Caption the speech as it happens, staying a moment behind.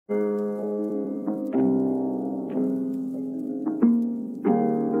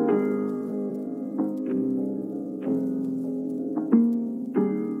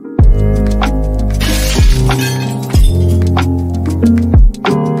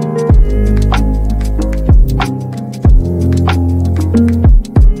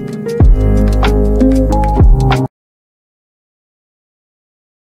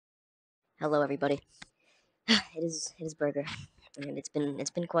Hello, everybody. It is Burger, and it's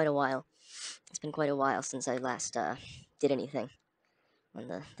been quite a while. It's been quite a while since I last did anything on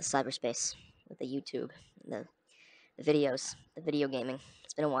the cyberspace with the YouTube, the videos, the video gaming.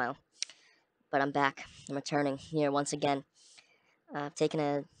 It's been a while, but I'm back. I'm returning here once again. I've taken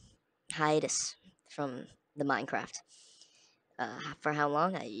a hiatus from the Minecraft. For how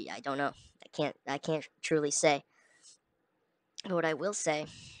long? I don't know. I can't truly say. But what I will say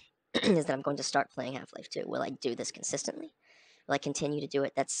is that I'm going to start playing Half-Life 2. Will I do this consistently? Will I continue to do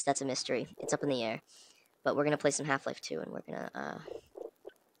it? That's a mystery. It's up in the air. But we're gonna play some Half-Life 2, and we're gonna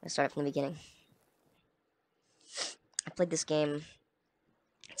start it from the beginning. I played this game,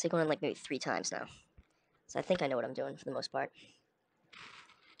 it's like going on like maybe 3 times now. So I think I know what I'm doing for the most part.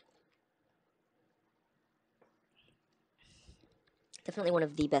 Definitely one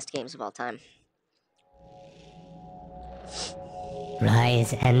of the best games of all time.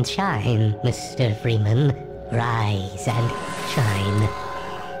 Rise and shine, Mr. Freeman. Rise and shine.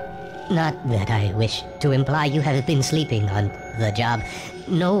 Not that I wish to imply you have been sleeping on the job.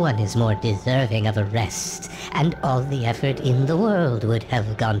 No one is more deserving of a rest, and all the effort in the world would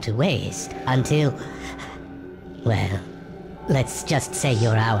have gone to waste until... well, let's just say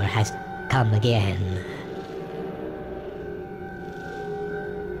your hour has come again.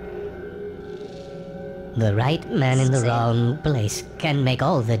 The right man in the wrong place can make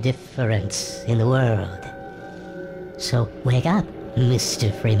all the difference in the world. So wake up,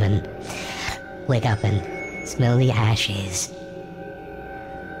 Mr. Freeman. Wake up and smell the ashes.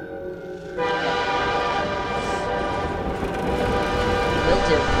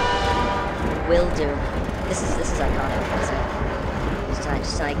 Will do. This is iconic, isn't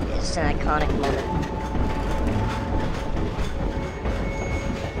it? It's an iconic moment.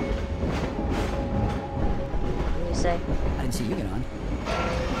 Say? I didn't see you get on.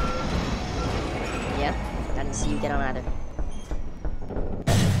 Yeah, I didn't see you get on either.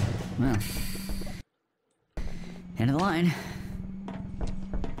 Well, end of the line.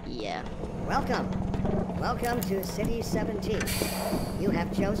 Yeah. Welcome to City 17. You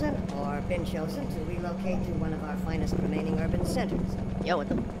have chosen, or been chosen, to relocate to one of our finest remaining urban centers. Yo, what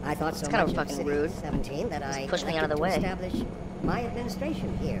the? I thought so it's kind much of fucking rude. 17 that I push me out of the way. Establish my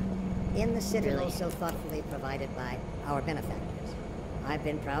administration here. In the citadel so thoughtfully provided by our benefactors. I've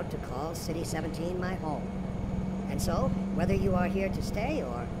been proud to call City 17 my home. And so, whether you are here to stay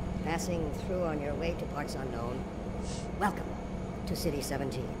or passing through on your way to parts unknown, welcome to City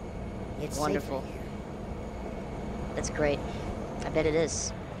 17. It's wonderful. Safer here. That's great. I bet it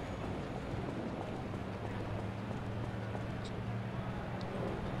is.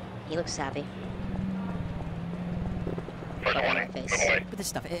 He looks happy. Face. But this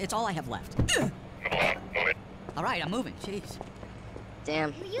stuff, it's all I have left. Alright, I'm moving, jeez.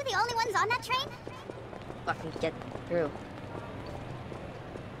 Damn. Were you the only ones on that train? Fucking get through.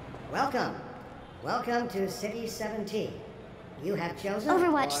 Welcome to City 17. You have chosen...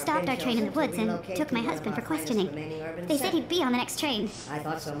 Overwatch stopped our train in the woods and took my husband for questioning. They said he'd be on the next train. I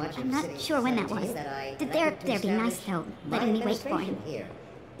thought so much I'm not sure when that was. They'd be nice, though, letting me wait for him. Here,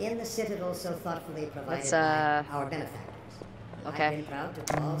 in the citadel so thoughtfully provided Let's, by our benefactors. Okay. I've been proud to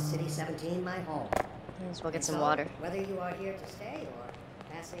call City 17 my home. Let's go get some water. Whether you are here to stay or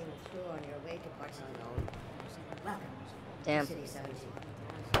passing through on your way to parts unknown, welcome. Damn. To City 17.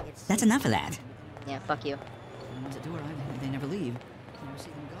 That's enough of that. Yeah, fuck you. The door, they never leave. You never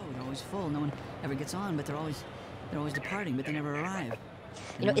see them go. They're always full. No one ever gets on, but they're always departing, but they never arrive.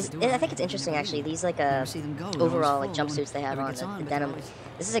 You know, I think it's interesting actually. These like overall like jumpsuits they have on, the denim.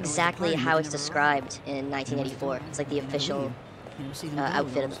 This is exactly how it's described in 1984. It's like the official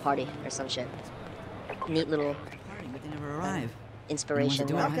outfit of the party or some shit. Neat little inspiration.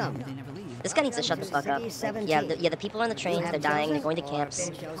 Welcome. This guy needs to shut the fuck up. Like, yeah, the people on the trains, they're dying, they're going to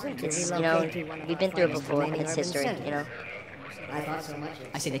camps. It's, you know, we've been through it before, and it's history, you know?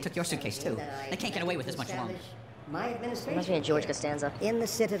 I see, they took your suitcase too. They can't get away with this much longer. My administration reminds me of George Costanza. In the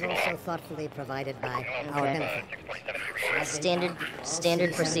citadel so thoughtfully provided by our benefactors.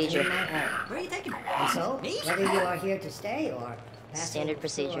 Standard procedure. Where are you taking me? And so, whether you are here to stay or standard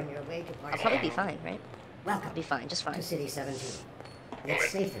procedure. I'll probably be fine, right? Welcome. I'll be fine, just fine. To City 17. It's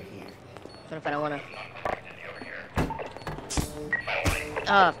safer here. What if I don't wanna?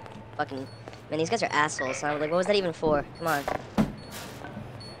 Oh, fucking... Man, these guys are assholes, huh? Like, what was that even for? Come on.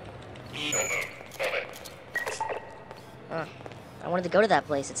 Oh, I wanted to go to that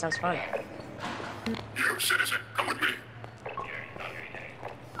place. It sounds fun. You, citizen, come with me.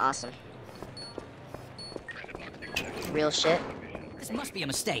 Awesome. Real shit. This must be a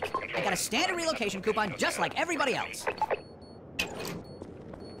mistake. I got a standard relocation coupon just like everybody else.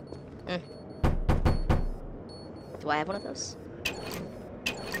 Do I have one of those?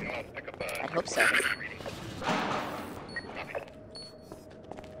 I hope so. Need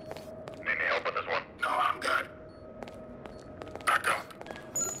any help with this one? No, I'm good. Back up.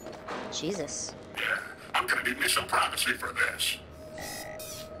 Jesus. Yeah, I'm gonna need me some privacy for this.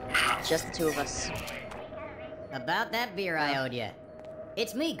 Now. Just the two of us. About that beer I owed you.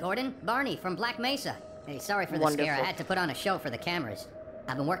 It's me, Gordon. Barney from Black Mesa. Hey, sorry for the scare. I Wonderful. had to put on a show for the cameras.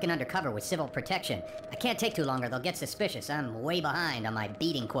 I've been working undercover with civil protection. I can't take too long or they'll get suspicious. I'm way behind on my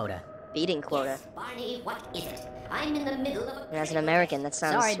beating quota. Beating quota. Barney, what is it? I'm in the middle of a... And as an American, that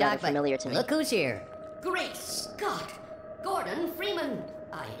sounds Sorry, rather Doc, but familiar to me. look who's here. Great Scott! Gordon Freeman!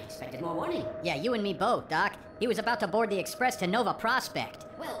 I expected more warning. Yeah, you and me both, Doc. He was about to board the express to Nova Prospect.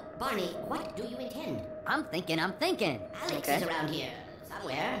 Well, Barney, what do you intend? I'm thinking. Alex Okay. is around here,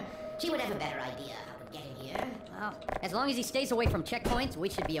 somewhere. She would have a better idea how to get in here. Well, as long as he stays away from checkpoints, we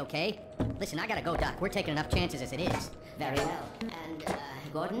should be okay. Listen, I gotta go, Doc. We're taking enough chances as it is. Very well. And,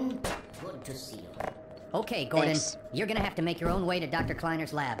 Gordon, good to see you. Okay, Gordon. Thanks. You're gonna have to make your own way to Dr.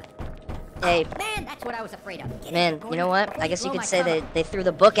 Kleiner's lab. Hey, Man, that's what I was afraid of. Get man, in, you Gordon, know what? before I guess you blow could my say cover. they threw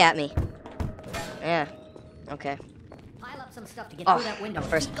the book at me. Yeah. Okay. Pile up some stuff to get Oh, through that window.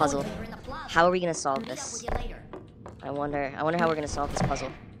 first Keep going puzzle. till you're in the plaza. How are we gonna solve Meet up this? with you later. I wonder how we're gonna solve this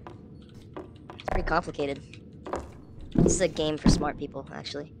puzzle. It's pretty complicated. This is a game for smart people,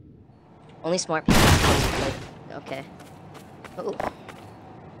 actually. Only smart people. Okay. Ooh.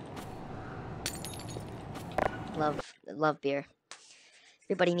 Love beer.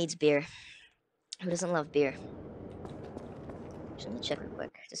 Everybody needs beer. Who doesn't love beer? Just let me check real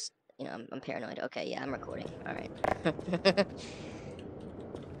quick. Just, you know, I'm paranoid. Okay, yeah, I'm recording. All right.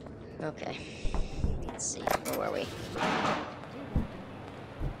 Okay. Let's see. Where were we?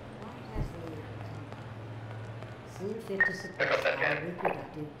 Seen fit to suppress our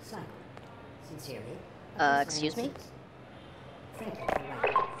reproductive cycle. Sincerely. Excuse me? Thank you for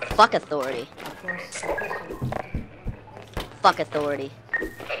writing. Fuck authority. Of course, the question... Fuck authority.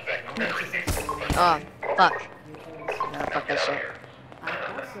 Oh, fuck. No, fuck that shit. I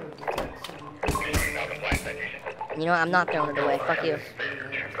also detect some... You know what? I'm not throwing it away. Fuck you.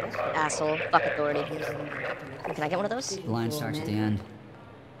 Asshole. Fuck authority. Can I get one of those? The line starts at the end.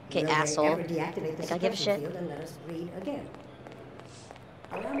 Okay, Will they asshole. ever deactivate the Like I give a suppression shit. field and let us read again?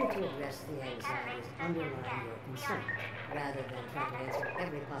 Allow me to address the anxieties underlying your concern, rather than try to answer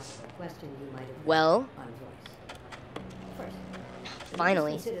every possible question you might have Well, unvoiced. First,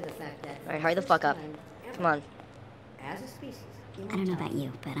 finally. consider the fact that Alright, hurry the fuck up. Come on. as a species, I don't know about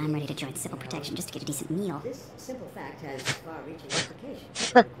you, but I'm ready to join civil protection just to get a decent meal. this simple fact has far-reaching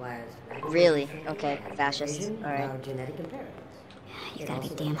implications. It requires Really? thinking Okay, and fascist. revision of Alright. our genetic imperatives. You gotta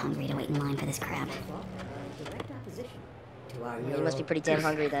be damn hungry to wait in line for this crap. Direct opposition to our You must be pretty damn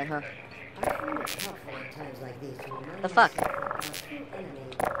hungry then, huh? I find it helpful at times like these to remind The fuck? myself that our true enemy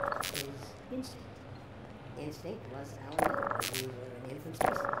is instinct. Instinct was our mother when we were an infant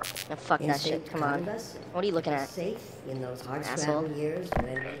species. Now fuck that Instinct shit. Come on. guided us, What are you looking kept us at? safe in those hard Asshole. scramble years when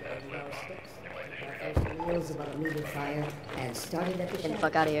we opened our sticks, took our first meals above a meager fire, and started at the Get the shadow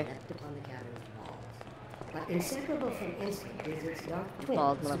fuck outta here. left upon the cavern's walls. But inseparable from instinct is its dark twin.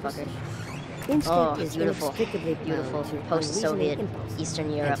 Bald motherfucker. Instinct Oh, is beautiful. inextricably Beautiful. bound to Post-Soviet unreasoning impulse. Eastern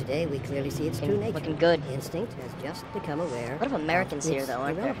And Europe. today we clearly see its true nature. Looking good. Instinct has just become aware. A lot of Americans of here, its though,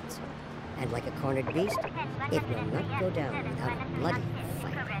 aren't there? irrelevance. And like a cornered beast, it will not go down without a bloody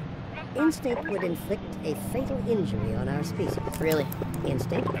fight. Instinct would inflict a fatal injury on our species. Really?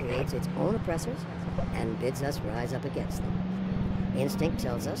 Instinct creates its own oppressors and bids us rise up against them. Instinct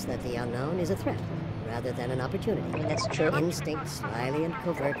tells us that the unknown is a threat rather than an opportunity. I mean, that's true. Instinct slyly and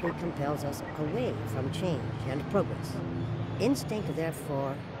covertly compels us away from change and progress. Instinct,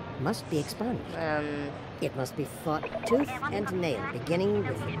 therefore, must be expunged. It must be fought tooth and nail, beginning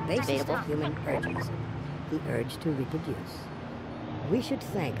with the basest Debatable. of human urges, the urge to reproduce. We should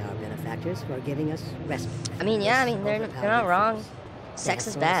thank our benefactors for giving us respite. I mean, yeah, I mean, they're not wrong. Sex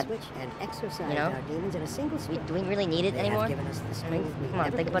is bad. And exercise You know? our demons in a single swing. Do we really need it They have anymore? given us the I mean, strength we come on,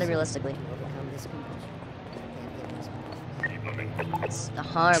 never think about it possessed realistically. to overcome this compulsion. They have given us It's a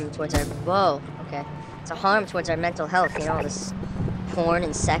harm towards our... Whoa, okay. It's a harm towards our mental health, you know, all this porn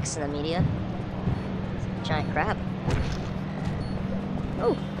and sex in the media. It's a giant crap.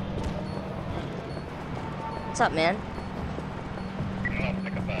 Oh. What's up, man?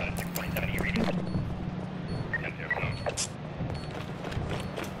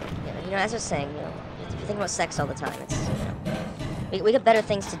 You know, as I was saying, you know, if you think about sex all the time, it's, you know, we got better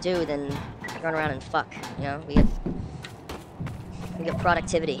things to do than run around and fuck, you know? We got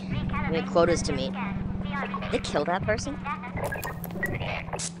productivity. We got quotas to meet. Did they kill that person?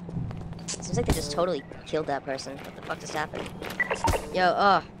 Seems like they just totally killed that person. What the fuck just happened? Yo,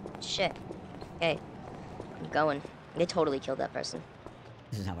 oh, shit. Okay, I'm going. They totally killed that person.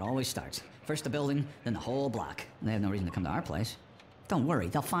 This is how it always starts. First the building, then the whole block. They have no reason to come to our place. Don't worry,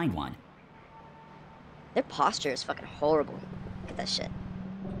 they'll find one. Their posture is fucking horrible. Look at that shit.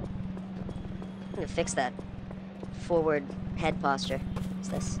 I'm gonna fix that forward head posture. What's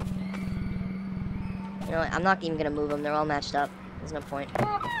this? You know what? I'm not even gonna move them. They're all matched up. There's no point.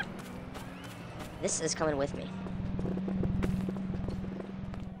 This is coming with me.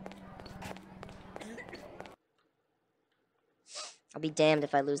 I'll be damned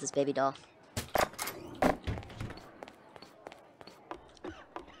if I lose this baby doll.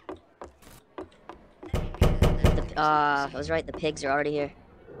 I was right, the pigs are already here.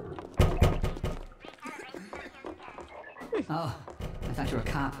 Oh, I thought you were a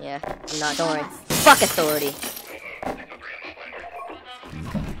cop. Yeah, I'm not, don't worry. Fuck authority! I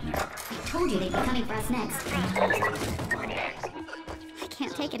told you they'd be coming for us next. I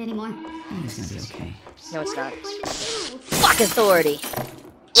can't take it anymore. It's gonna be okay. No, it's not. Fuck authority!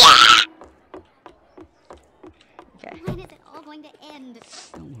 Yeah! Okay. When is it all going to end?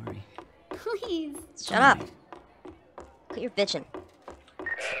 Don't worry. Please. Shut up! Quit your bitching.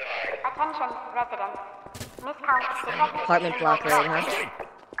 Attention, residents. Miscount detected. Apartment block raid, huh?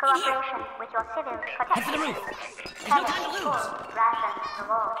 Cooperation with your civil protection. Head for the roof! There's no time to lose! Ration the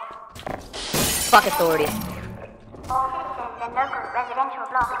walls. Fuck authority. All citizens and local residential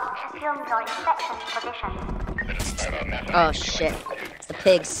blocks assume your inspection position. Oh shit. It's the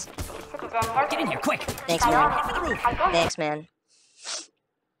pigs. Get in here, quick! Thanks, man. Head for the roof! Thanks, man.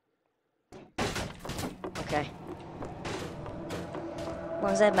 Okay. As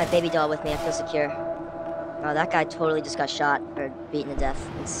long as I have my baby doll with me, I feel secure. Oh, that guy totally just got shot or beaten to death.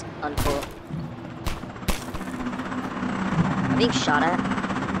 It's uncool. I'm being shot at?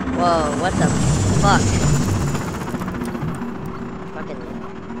 Whoa, what the fuck?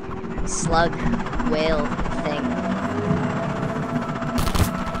 Fucking slug whale thing.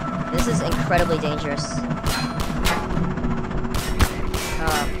 This is incredibly dangerous.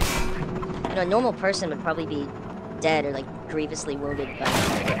 You know, a normal person would probably be dead or like grievously wounded by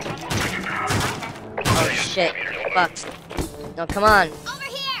oh shit. Fuck. No, come on. Over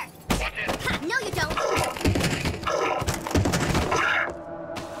here! Ha, no, you don't!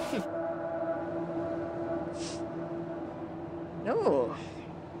 Ooh.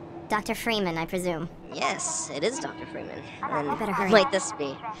 Dr. Freeman, I presume. Yes, it is Dr. Freeman. And I better hurry. who might this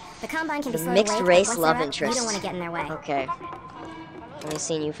be? The Combine can be The slow mixed to wake, race but once love they're up, interest. You don't want to get in their way. Okay. Only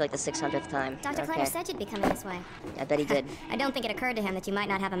seen you for like the 600th time. Dr. Okay. Kleiner said you'd be coming this way. I bet he did. I don't think it occurred to him that you might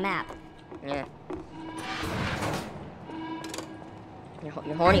not have a map. Yeah. You're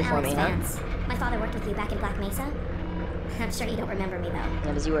horny for me, huh? Vance. My father worked with you back in Black Mesa. I'm sure you don't remember me, though. Yeah,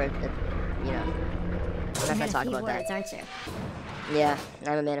 because you were, you know, we're not gonna talk about words, that. aren't you? Yeah,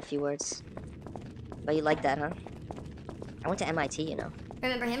 I'm a man of few words. But you like that, huh? I went to MIT, you know.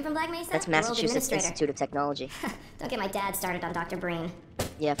 Remember him from Black Mesa? That's The world Massachusetts administrator. Institute of Technology. Don't get my dad started on Dr. Breen.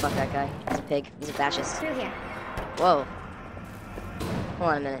 Yeah, fuck that guy. He's a pig. He's a fascist. Through here. Whoa. Hold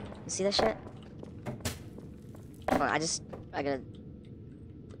on a minute. You see that shit? Hold on, I gotta...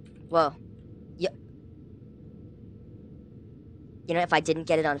 Whoa. You know, if I didn't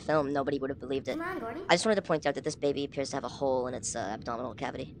get it on film, nobody would have believed it. Come on, Gordon. I just wanted to point out that this baby appears to have a hole in its abdominal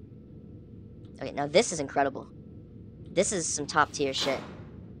cavity. Okay, now this is incredible. This is some top tier shit.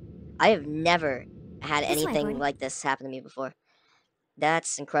 I have never had This way, anything Gordon. like this happen to me before.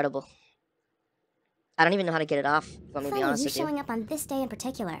 That's incredible. I don't even know how to get it off, if I'm gonna be Funny, honest you with you. showing up on this day in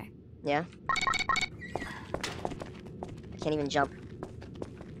particular. Yeah? I can't even jump.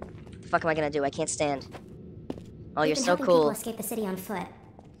 The fuck am I gonna do? I can't stand. Oh, We've you're been so helping people cool. escape the city on foot.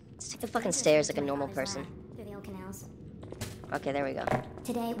 Just take the fucking stairs like a normal person. Through the old canals. Okay, there we go.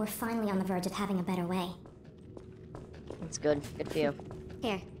 Today, we're finally on the verge of having a better way. That's good. Good for you.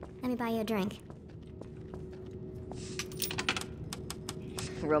 Here, let me buy you a drink.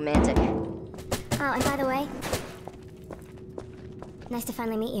 Romantic. Oh, and by the way, nice to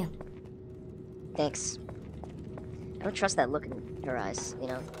finally meet you. Thanks. I don't trust that look in her eyes, you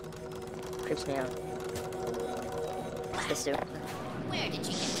know? Creeps me out. What's this do? Where did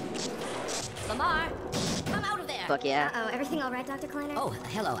you get? Lamar, come out of there! Fuck yeah. Uh-oh, everything all right, Dr. Kleiner? Oh,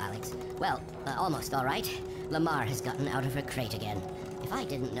 hello, Alex. Well, almost all right. Lamar has gotten out of her crate again. If I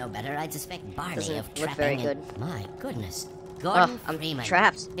didn't know better, I'd suspect Barney Doesn't of look trapping very and- good. My goodness. Gordon I'm Freeman.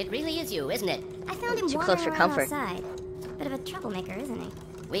 trapped. It really is you, isn't it? I found him Too wandering close for around comfort. outside. Bit of a troublemaker, isn't he?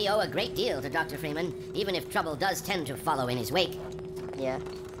 We owe a great deal to Dr. Freeman, even if trouble does tend to follow in his wake. Yeah.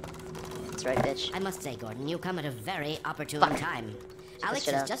 That's right, bitch. I must say, Gordon, you come at a very opportune Fuck. time. Check Alex this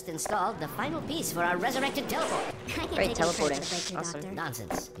shit has out. just installed the final piece for our resurrected teleport. I can't Great, take teleporting. any credit for the breakthrough, Awesome. Doctor.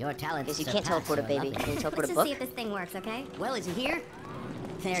 Nonsense. Your talents Because you can't teleport a baby. Can you teleport Let's a just book? see if this thing works, okay? Well, is he here?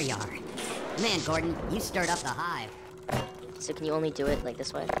 There you are. Man, Gordon, you stirred up the hive. So can you only do it like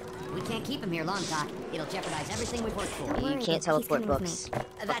this way? We can't keep him here long, Doc. It'll jeopardize everything we've worked for. Don't You worry, can't he's teleport coming with books. me.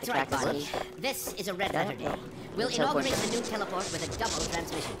 That's the right, cactus Barney. leaf. This is a red Yeah, letter yeah. day. We'll You teleport inaugurate this. the new teleport with a double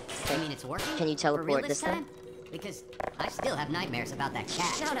transmission. I mean, it's working. Can you For real teleport this time? Because I still have nightmares about that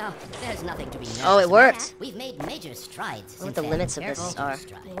cat. No, there's nothing to be nervous Oh, it about. worked. We've made major strides. I wonder what since the then. limits of Careful this to are.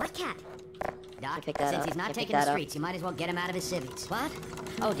 stride. What cat? Doc, pick that since up. he's not Can't pick taking the that up. streets, you might as well get him out of his civvies. What?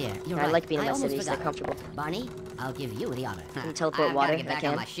 Oh dear, you're I right. like being in my almost civvies, they're forgot. comfortable. Barney, I'll give you the honor. Can you teleport I've water? gotta get I back can.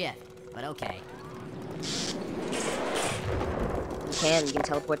 on my shift, but okay. You can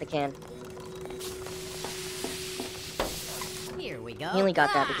teleport the can. Here we go. He only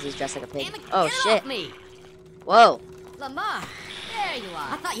got that because he's dressed like a pig. Damn it, Oh get shit. Off me. Whoa. Lamar, there you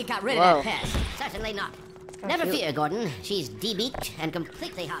are. I thought you got rid Whoa. of that pest. Certainly not. Oh, Never cute. fear, Gordon. She's debeaked and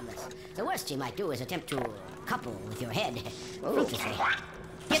completely harmless. The worst she might do is attempt to couple with your head. Ruthlessly.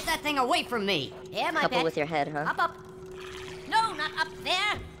 Get that thing away from me. Here, my Couple pet. with your head, huh? Up. No, not up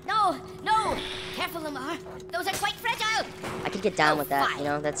there. No. Careful, Lamar. Those are quite fragile. I could get down with that, Fine. you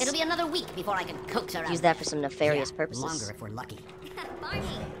know, that's... It'll be another week before I can coax her out. Use that for some nefarious Yeah, purposes. Longer if we're lucky. Barney,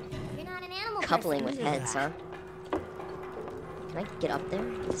 you're not an animal Coupling person. with heads, huh? Can I get up there?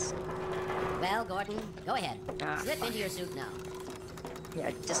 It's- Well, Gordon, go ahead. Ah, Slip fuck. into your suit now.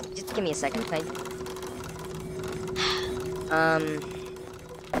 Yeah, just give me a second. Can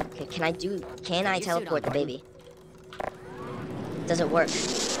okay, can I suit teleport on, the baby? Does it work?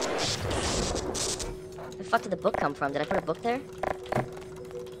 Where the fuck did the book come from? Did I put a book there?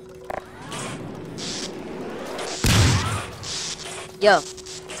 Yo.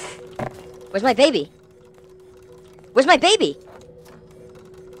 Where's my baby? Where's my baby?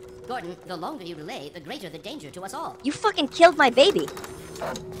 Gordon, the longer you delay, the greater the danger to us all. You fucking killed my baby.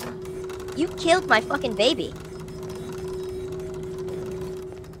 You killed my fucking baby.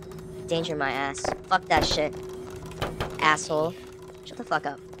 Danger my ass. Fuck that shit. Asshole. Shut the fuck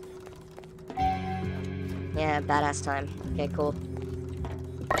up. Yeah, badass time. Okay, cool.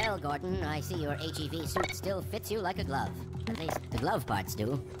 Well, Gordon, I see your HEV suit still fits you like a glove. At least the glove parts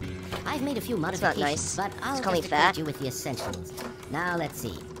do. I've made a few That's not modifications, nice. but I'll Just call me just fat. acquaint you with the essentials. Now, let's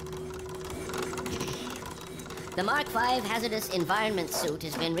see. The Mark V hazardous environment suit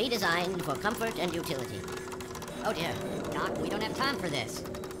has been redesigned for comfort and utility. Oh dear, Doc, we don't have time for this.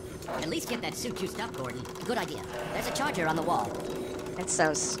 At least get that suit juiced up, Gordon. Good idea. There's a charger on the wall. That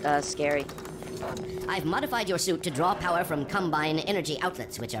sounds scary. I've modified your suit to draw power from Combine energy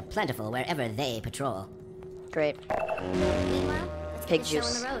outlets, which are plentiful wherever they patrol. Great. Meanwhile, let's Pig get the show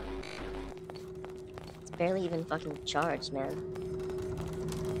juice. on the road. It's barely even fucking charged, man.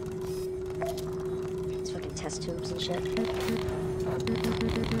 It's fucking test tubes and shit.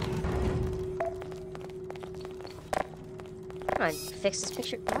 Come on, fix this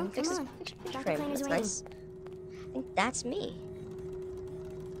picture. Oh, fix come this on. picture Dr. frame. Kleiner's That's waiting. nice. I think that's me.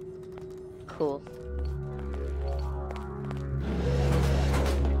 Cool.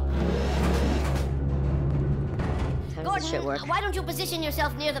 How does this shit work? Why don't you position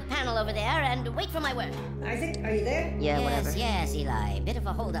yourself near the panel over there and wait for my word? Isaac, are you there? Yeah, yes, whatever. yes, Eli. Bit of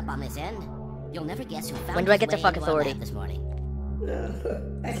a holdup on this end. You'll never guess who found When do I his get to way fuck into our authority? lab this morning. No,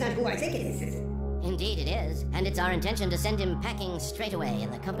 that's not who I think it is it? Indeed it is, and it's our intention to send him packing straight away in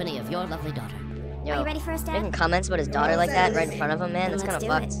the company of your lovely daughter. Yo, Are you ready for us, Dad? making comments about his daughter like that right in front of him, man, that's Then kind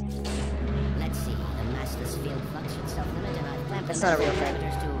let's of do fucked. Let's see, the massless field flux should self-limit, and I've clamped That's the not a real maximum thing.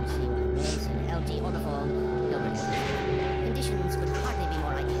 parameters to C1 base and LT orbifold Hilbert. Conditions could hardly be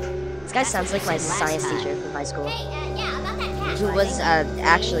more ideal. This guy sounds like my Last science time. teacher from high school. Hey, yeah, about that cat. Who was,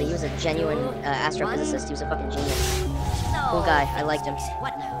 actually, he was a genuine astrophysicist. He was a fucking genius. Cool guy, I liked him.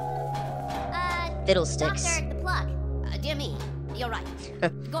 What now? Fiddlesticks. Doctor, the plug. Dear me, you're right.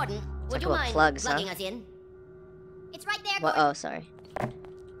 Gordon, would Talk you about mind plugs, huh? plugging us in? It's right there, What? Gordon. Oh, sorry.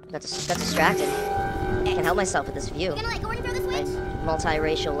 Got distracted. Can't help myself with this view. You gonna let Gordon throw the My switch?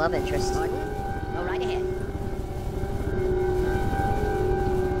 multiracial love interest. Gordon, go right ahead.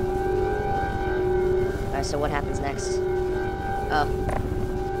 Alright, so what happens next? Oh.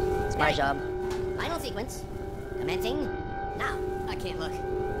 It's my Right. job. Final sequence. Commencing now. I can't look.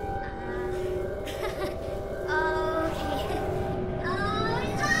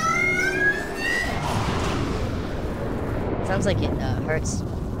 Sounds like it hurts.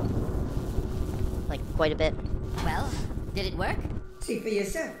 Like, quite a bit. Well, did it work? See for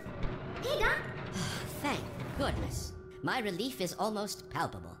yourself. Hey, Doc. Thank goodness. My relief is almost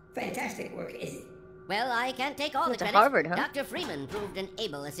palpable. Fantastic work, is it? Well, I can't take all the Went to credit. Harvard, huh? Dr. Freeman proved an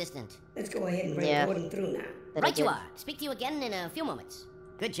able assistant. Let's go ahead and bring Yeah. Gordon through now. That Right I you did. are. Speak to you again in a few moments.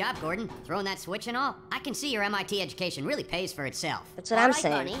 Good job, Gordon. Throwing that switch and all. I can see your MIT education really pays for itself. That's what All I'm right,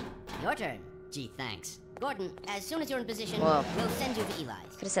 saying. Barney. Your turn. Gee, thanks. Gordon, as soon as you're in position, Whoa. we'll send you to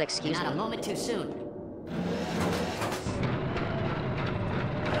Eli's. Could have said excuse Not a me. moment too soon.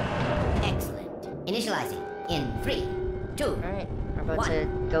 Excellent. Initializing in 3, 2. Alright, we're about One. to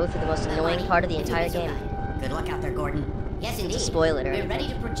go through the most annoying Barney, part of the if you'll entire be so game. kind. Good luck out there, Gordon. Yes, indeed. spoil it or We're anything. ready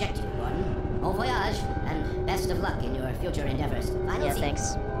to project you, Gordon. Bon voyage, and best of luck in your future endeavors. Final Yeah, scene.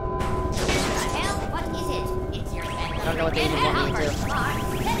 thanks. What the hell? What is it? It's your bed. I don't know what they even want me to do.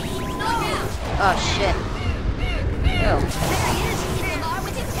 No! Oh, shit. Ew. There he is! Keep Lamar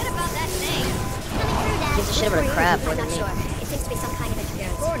with you. Get about that thing. Gives a shit about a crab more than me. It seems to be some kind of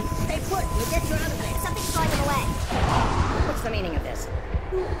interference. Gordon, stay put. We'll get you out of there. Something's drawing them away. What's the meaning of this?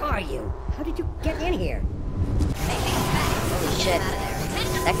 Who are you? How did you get in here? Holy shit.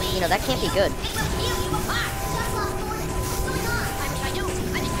 That, that can't be good.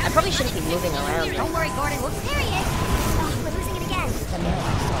 I probably shouldn't be moving around. Don't worry, Gordon. Whoops. There he is. Oh, we're losing it again. The man I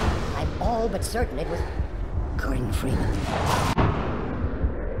saw. I'm all but certain it was Gordon Freeman.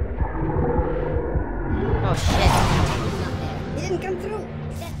 Oh, shit. He didn't come through.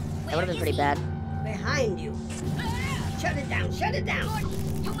 That would have been pretty bad. Behind you. Shut it down. Shut it down.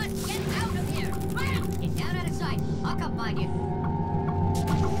 You must get out of here. Get down out of sight. I'll come find you.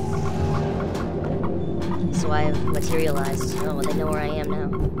 So I have materialized. Oh, well, they know where I am now.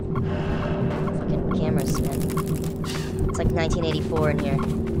 Fucking cameras, man. It's like 1984 in here.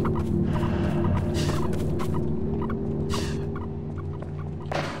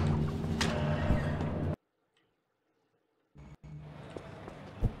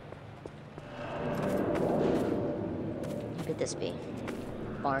 Who could this be?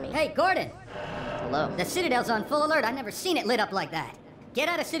 Barney. Hey, Gordon. Hello. The Citadel's on full alert. I've never seen it lit up like that. Get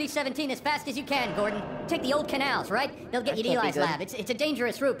out of City 17 as fast as you can, Gordon. Take the old canals, right? They'll get you to That can't be Eli's good. lab. It's a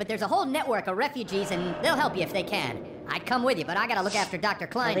dangerous route, but there's a whole network of refugees, and they'll help you if they can. I'd come with you, but I gotta look after Dr. How are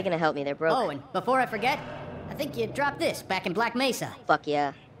Klein. they gonna help me? They're broke. Oh, and before I forget, I think you dropped this back in Black Mesa. Fuck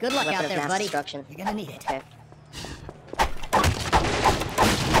yeah. Good luck Weapon out of there, mass buddy. destruction. You're gonna need it. Okay.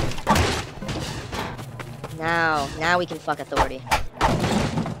 Now we can fuck Authority.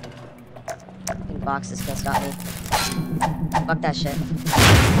 Fucking boxes can't stop me. Fuck that shit.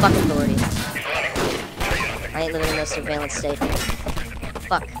 Fuck Authority. I ain't living in no surveillance state.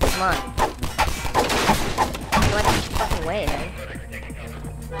 Fuck. Come on. Get out of your fucking way, man.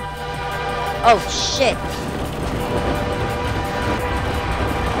 Oh, shit.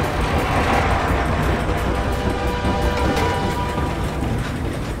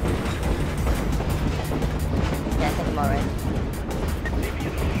 Yeah, I think I'm alright.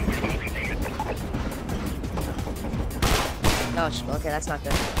 Oh, okay, that's not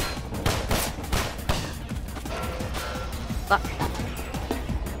good. Fuck.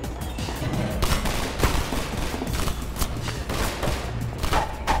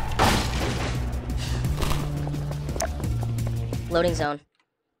 Loading zone.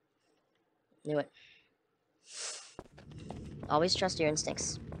 Knew it. Always trust your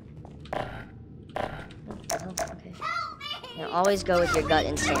instincts. Oh, okay. Yeah, always go with your gut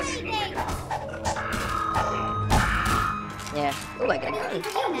instincts. Yeah. Ooh, I got a gun.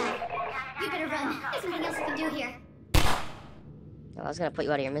 You now. You better run. There's nothing else you can do here. Well, I was gonna put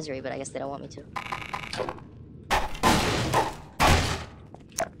you out of your misery, but I guess they don't want me to.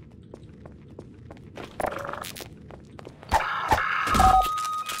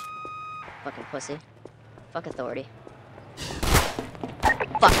 Fucking pussy. Fuck Authority.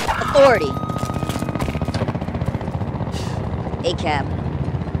 Fuck Authority! A-cab.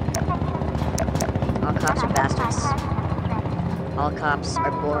 All cops are bastards. All cops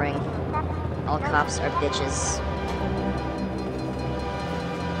are boring. All cops are bitches.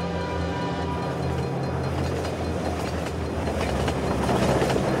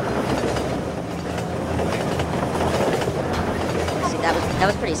 See, that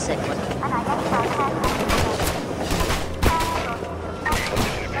was pretty sick, wasn't it?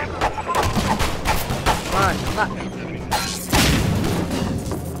 Come on, fuck.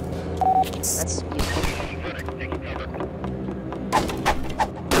 That's useful.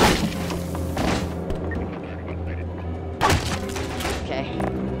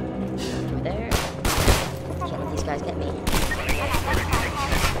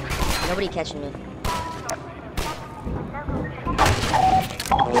 nobody catching me.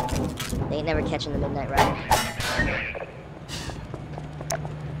 They ain't never catching the Midnight Rider.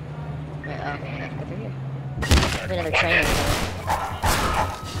 Wait, oh, okay, over here. Maybe another train or something.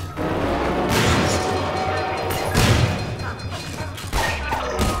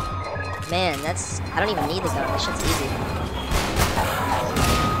 Man, that's... I don't even need the gun. This shit's easy.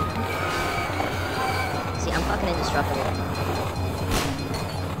 See, I'm fucking indestructible.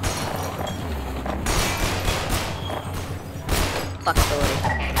 Fuck Authority.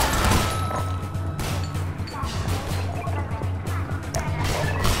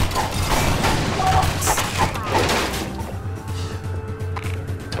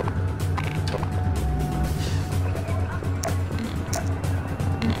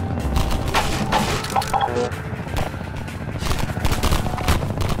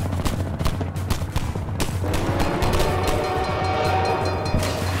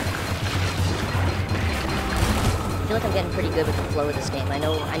 I feel like I'm getting pretty good with the flow of this game. I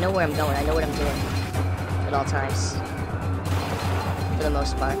know where I'm going. I know what I'm doing at all times, for the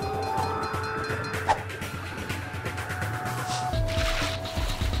most part.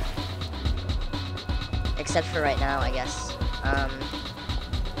 Except for right now, I guess.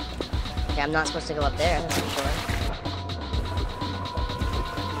 Okay, I'm not supposed to go up there, that's for sure.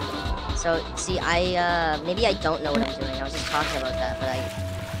 So, see, maybe I don't know what I'm doing. I was just talking about that, but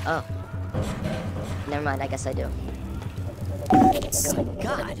oh. Never mind, I guess I do. Good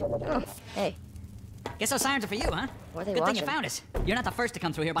God. Oh, hey. Guess those sirens are for you, huh? What are they Good watching? thing you found us. You're not the first to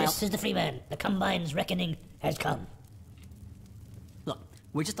come through here by... This is the Freeman. The Combine's reckoning has come. Look,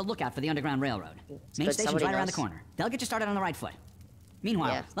 we're just a lookout for the Underground Railroad. It's Main good station's somebody right around the knows. corner. They'll get you started on the right foot.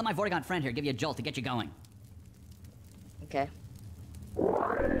 Meanwhile, Yeah. let my Vortigaunt friend here give you a jolt to get you going. Okay.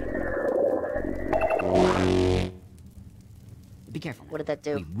 Be careful now. What did that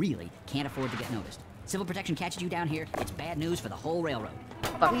do? We really can't afford to get noticed. Civil protection catches you down here, it's bad news for the whole railroad.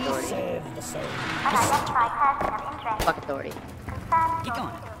 Fuck Authority. Serve the same. Unidentified person of interest. Fuck Authority. Confirmed Keep going.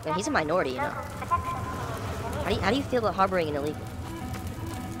 sources Man, he's a minority, you know. local protection team How do you feel about harboring an illegal?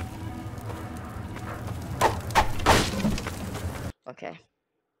 Okay.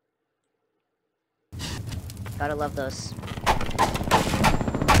 Gotta love those.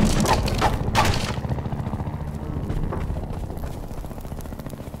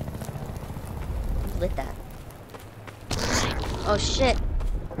 Who lit that? Oh shit!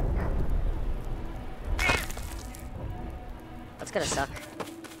 That's gonna suck.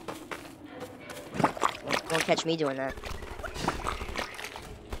 Won't catch me doing that.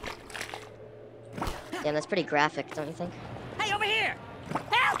 Damn, that's pretty graphic, don't you think? Hey, over here!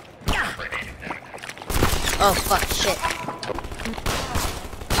 Help! Oh fuck, shit.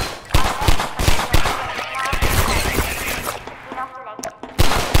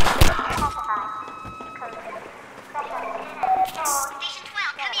 Station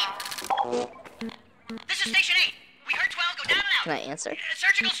 12, come in. This is Station 8. We heard 12 go down and out. Can I answer?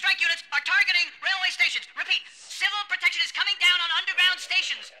 Surgical strike units are targeting railway stations. Repeat, civil protection is coming down on underground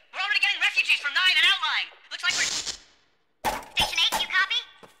stations. We're already getting refugees from 9 and outlying. Looks like we're... Station 8, you copy?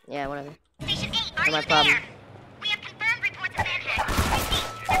 Yeah, whatever. Station 8, Not are my you problem. there? We have confirmed reports of manhacks. Repeat,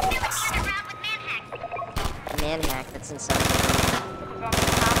 there's village underground with manhacks. Manhack, that's insane.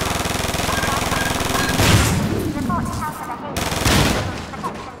 Report to House of the Hague.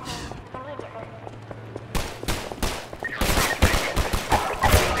 Protection team, immediately.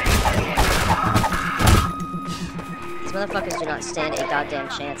 These motherfuckers do not stand a goddamn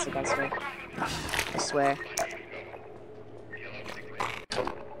chance against me. I swear.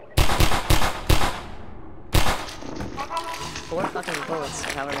 Four fucking bullets, or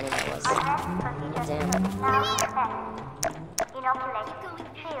however many that was. Damn. Inoculate.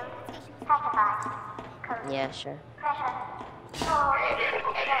 Shield. Pacify. Code. Yeah, sure. Pressure. Hold.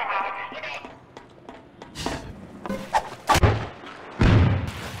 Sterilize.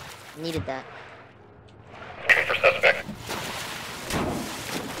 Needed that.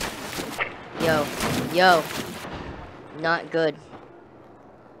 Yo. Yo. Not good.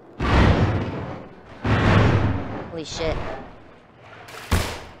 Holy shit.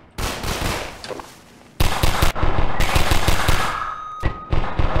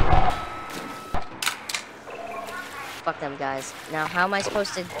 Fuck them guys. Now, how am I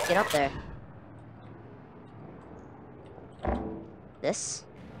supposed to get up there? This?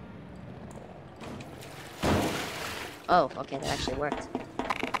 Oh, okay, that actually worked.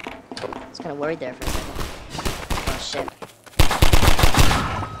 I was kind of worried there for a second. Oh, shit.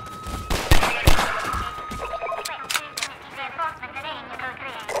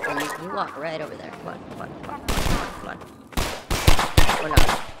 You walk right over there. Come on, come on, come on, come on. Or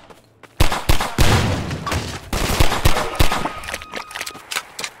not.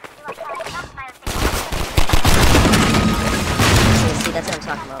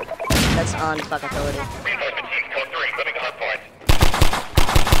 talking about. That's on fuckability.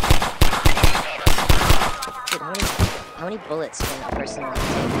 Dude, how many bullets can a person like take?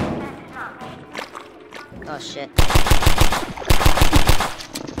 Oh shit.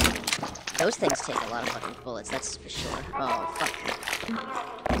 Those things take a lot of fucking bullets, that's for sure. Oh, fuck.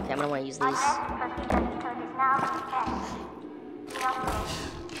 Okay, I'm gonna wanna use these.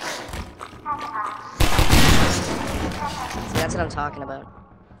 See, that's what I'm talking about.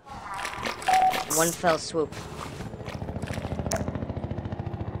 One fell swoop.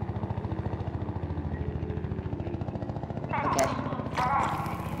 Okay.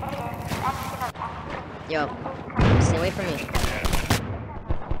 Yo, stay away from me.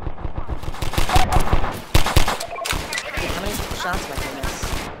 How many shots am I gonna miss?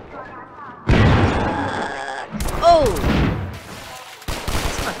 Oh!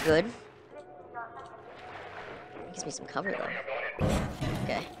 That's not good. Gives me some cover though.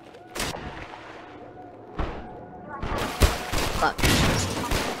 Okay. Fuck.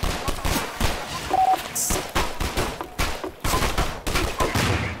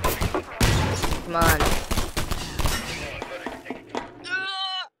 Come on.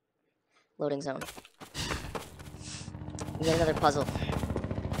 Loading zone. We get another puzzle.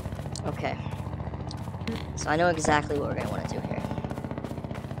 Okay. So I know exactly what we're gonna want to do here.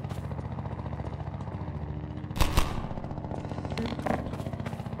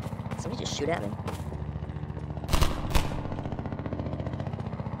 Somebody just shoot at me?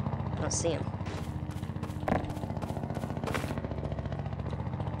 I don't see him.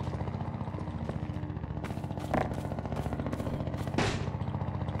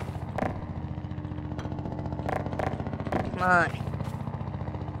 Come on.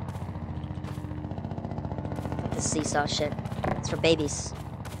 Fuck this seesaw shit. It's for babies.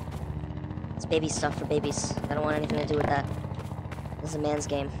 It's baby stuff for babies. I don't want anything to do with that. This is a man's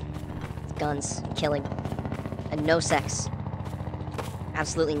game. It's guns, and killing, and no sex.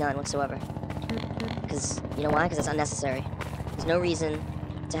 Absolutely none whatsoever. Because, you know why? Because it's unnecessary. There's no reason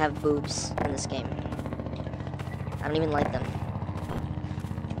to have boobs in this game. I don't even like them.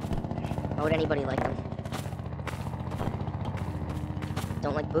 Why would anybody like them?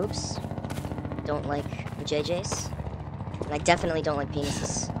 Don't like boobs. Don't like the JJs. And I definitely don't like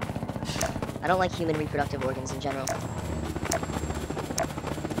penises. I don't like human reproductive organs in general.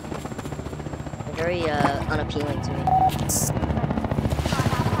 They're very unappealing to me.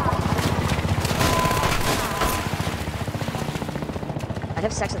 I'd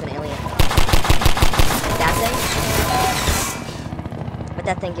have sex with an alien. Like that thing? But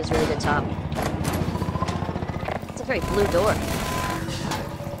that thing gives really good top. It's a very blue door.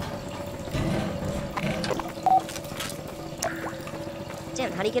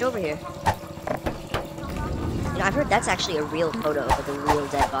 Damn, how do you get over here? You know, I've heard that's actually a real photo of a real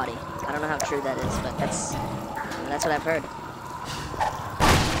dead body. I don't know how true that is, but that's what I've heard.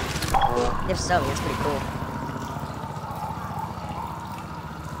 If so, it's pretty cool.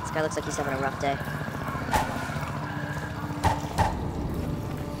 This guy looks like he's having a rough day.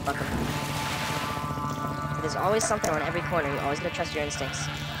 Fuck him. There's always something on every corner. You're always gonna trust your instincts.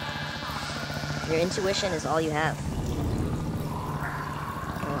 Your intuition is all you have.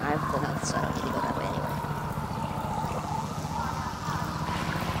 Well, I have full health, so I don't need to go that way anyway.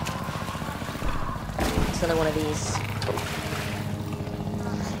 It's another one of these.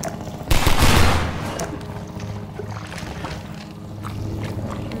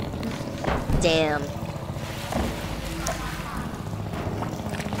 Damn.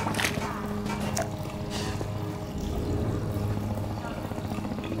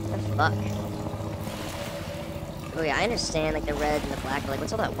 The fuck? Oh yeah, I understand like the red and the black, but like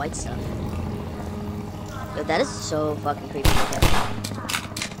what's all that white stuff? Yo, that is so fucking creepy looking.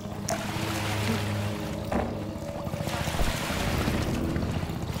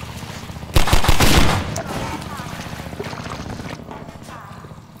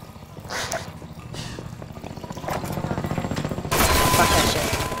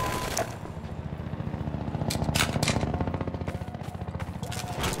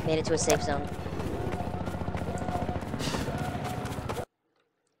 Made it to a safe zone.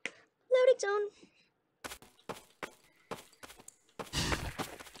 Loading zone.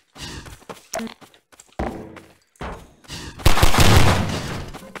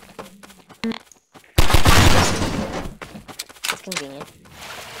 It's convenient.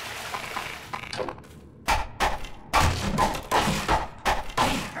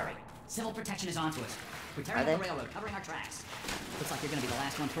 Hurry! Civil protection is onto us. We're tearing up the railroad, covering our tracks. Looks like you're gonna be the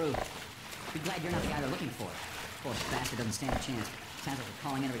last one through. Be glad you're not the guy they're looking for. Poor bastard doesn't stand a chance. Sounds like you're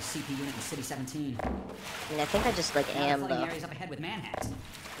calling in every CP unit in City 17. I mean, I think I just, like, Now am, the though. flooding area's up ahead with manhats.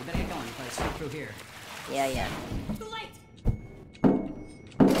 We better get going before they sweep through here. Yeah, yeah. Too late!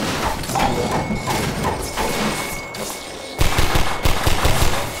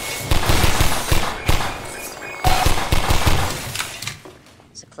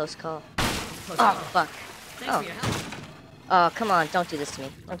 It's a close call. Close Oh, call. fuck. Thanks for your help. Oh, come on. Don't do this to me.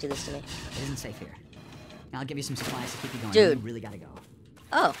 Don't do this to me. It isn't safe here. Now I'll give you some supplies to keep you going. Dude. You really gotta go.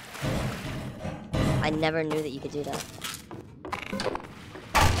 Oh. I never knew that you could do that.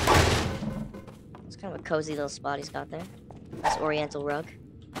 It's kind of a cozy little spot he's got there. Nice oriental rug.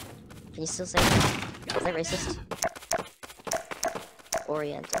 Can you still say that? Is that racist?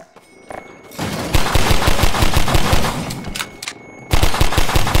 Oriental.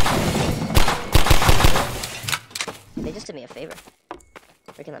 They just did me a favor.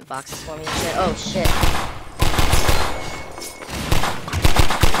 Breaking that boxes for me and shit. Oh, shit.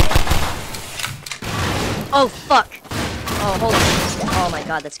 Oh, fuck! Oh, holy shit. Oh my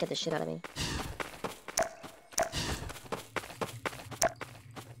god, that scared the shit out of me.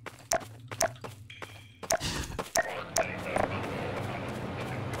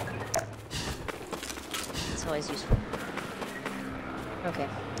 It's always useful. Okay.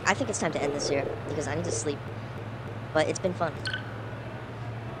 I think it's time to end this here, because I need to sleep. But it's been fun.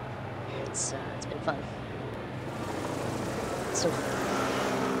 It's been fun. So,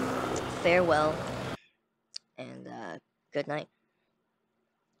 farewell, and, good night.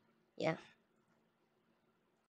 Yeah.